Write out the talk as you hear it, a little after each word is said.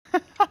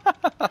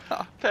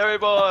Perry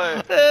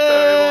boy!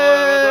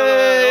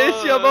 Hey,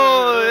 it's your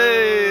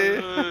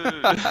boy!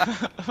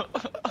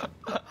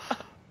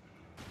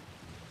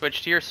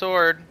 Switch to your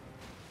sword.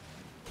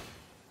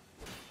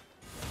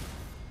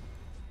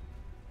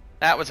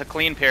 That was a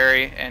clean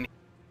parry, and...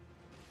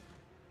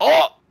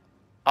 Oh!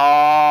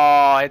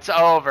 Oh, it's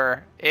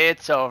over.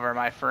 It's over,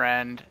 my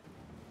friend.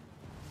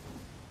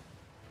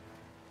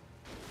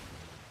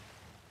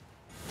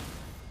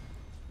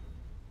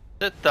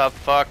 Sit the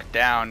fuck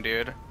down,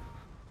 dude.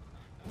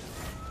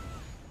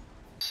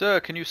 Sir,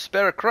 can you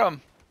spare a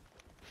crumb?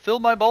 Fill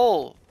my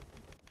bowl.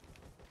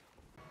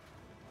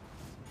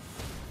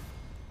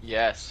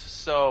 Yes,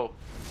 so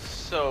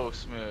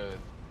smooth.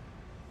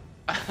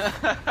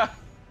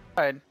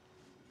 Right.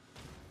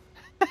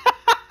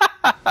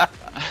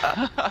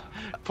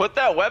 Put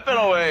that weapon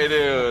away,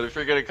 dude, if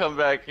you're gonna come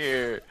back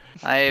here.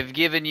 I have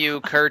given you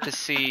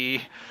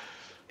courtesy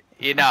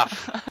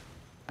enough.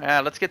 Yeah,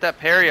 let's get that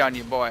parry on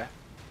you, boy.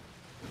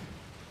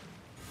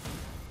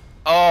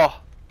 Oh.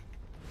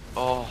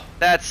 Oh.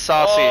 That's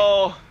saucy.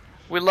 Oh.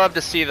 We love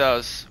to see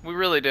those. We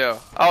really do.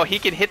 Oh, he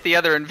can hit the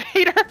other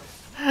invader.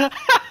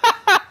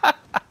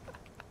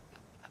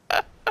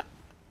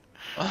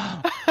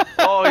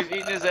 Oh, he's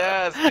eating his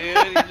ass,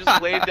 dude. He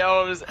just laid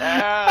down on his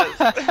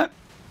ass.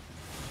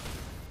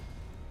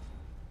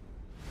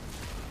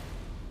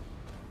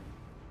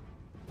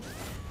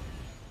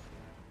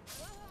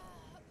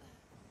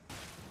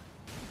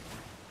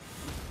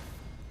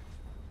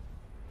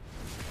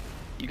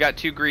 You got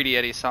too greedy,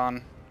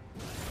 Eddie-san.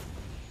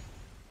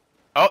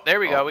 Oh, there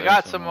we go. We there's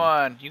got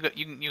someone. someone.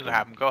 You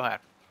have him. Go ahead.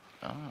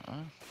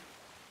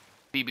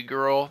 BB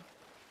girl.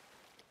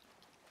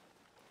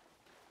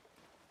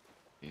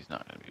 He's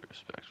not gonna be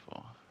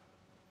respectful.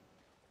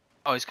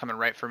 Oh, he's coming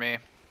right for me.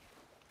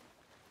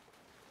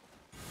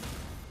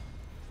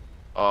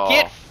 Oh.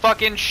 Get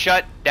fucking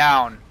shut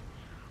down.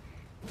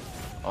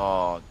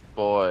 Oh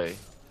boy.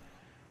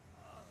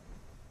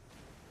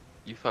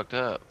 You fucked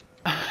up.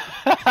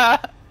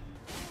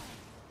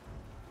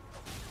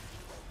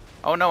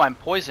 Oh no, I'm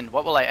poisoned.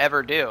 What will I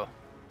ever do?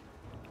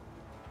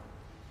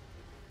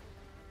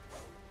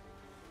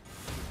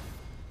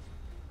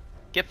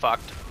 Get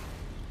fucked.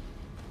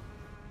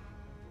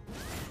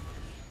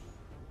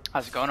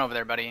 How's it going over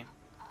there, buddy?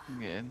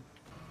 Good.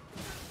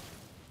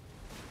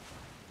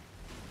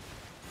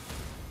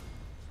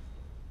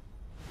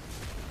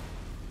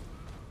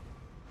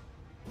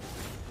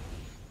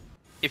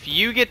 If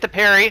you get the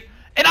parry,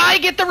 and I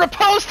get the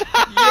riposte!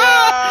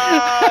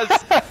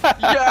 Yes!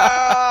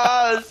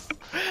 Yes!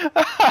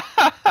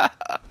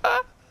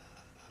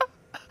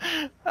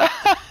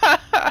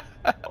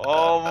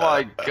 Oh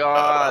my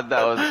god,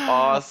 that was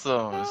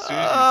awesome. As soon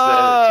as you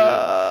said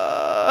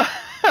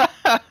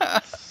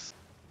it, too.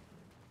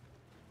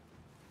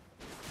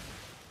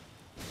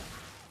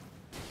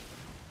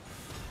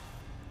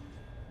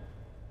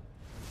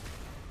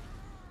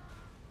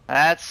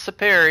 That's a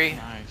parry.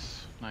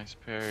 Nice. Nice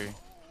parry.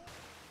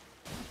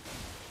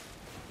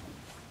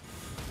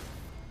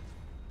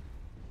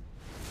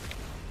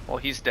 Well,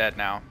 he's dead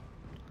now.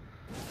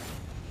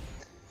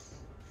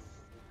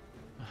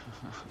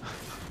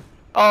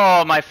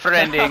 Oh, my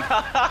friending.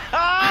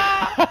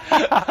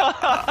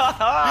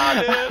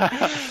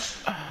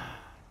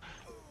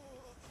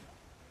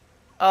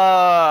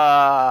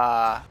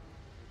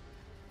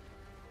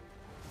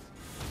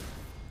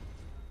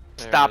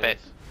 Stop it.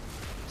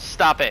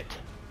 Stop it.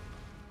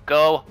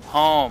 Go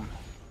home.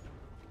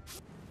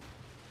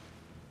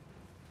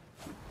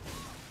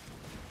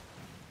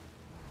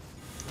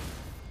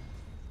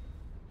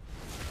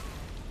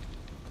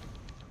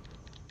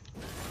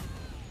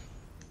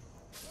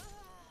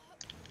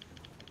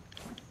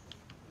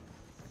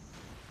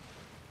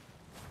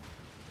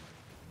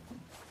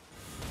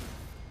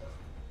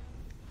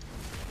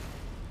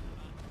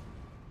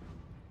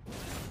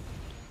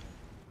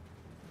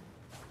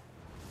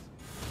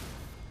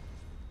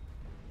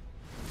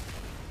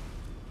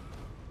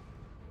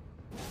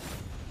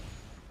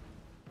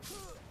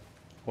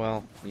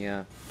 Well,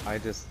 yeah,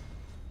 it was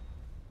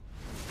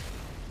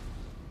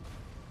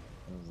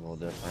a little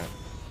different.